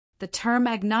The term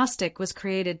agnostic was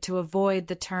created to avoid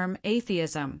the term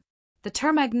atheism. The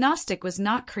term agnostic was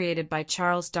not created by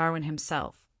Charles Darwin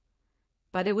himself,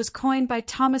 but it was coined by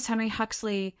Thomas Henry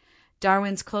Huxley,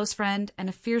 Darwin's close friend and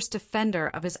a fierce defender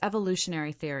of his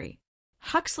evolutionary theory.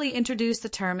 Huxley introduced the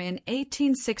term in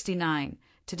 1869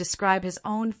 to describe his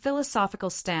own philosophical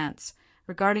stance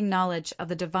regarding knowledge of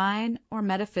the divine or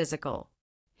metaphysical.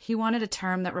 He wanted a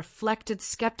term that reflected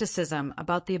skepticism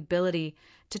about the ability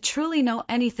to truly know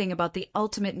anything about the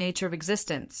ultimate nature of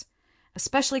existence,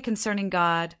 especially concerning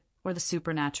God or the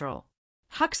supernatural.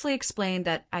 Huxley explained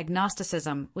that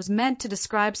agnosticism was meant to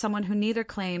describe someone who neither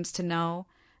claims to know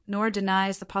nor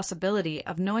denies the possibility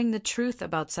of knowing the truth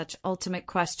about such ultimate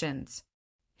questions.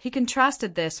 He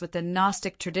contrasted this with the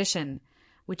Gnostic tradition,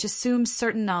 which assumes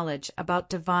certain knowledge about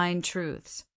divine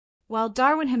truths. While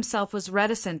Darwin himself was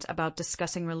reticent about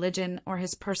discussing religion or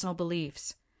his personal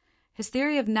beliefs, his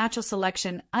theory of natural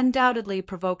selection undoubtedly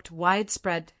provoked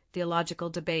widespread theological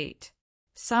debate.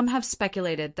 Some have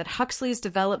speculated that Huxley's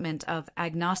development of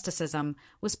agnosticism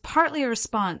was partly a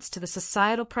response to the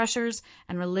societal pressures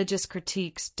and religious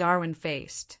critiques Darwin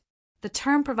faced. The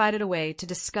term provided a way to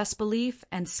discuss belief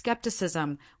and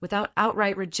skepticism without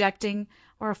outright rejecting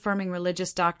or affirming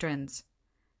religious doctrines,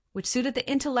 which suited the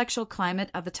intellectual climate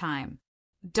of the time.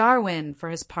 Darwin, for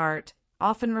his part,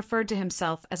 often referred to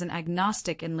himself as an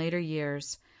agnostic in later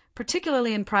years,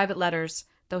 particularly in private letters,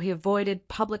 though he avoided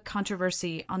public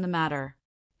controversy on the matter.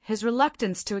 His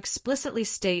reluctance to explicitly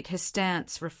state his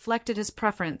stance reflected his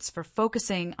preference for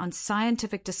focusing on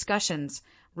scientific discussions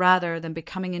rather than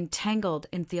becoming entangled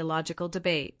in theological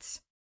debates.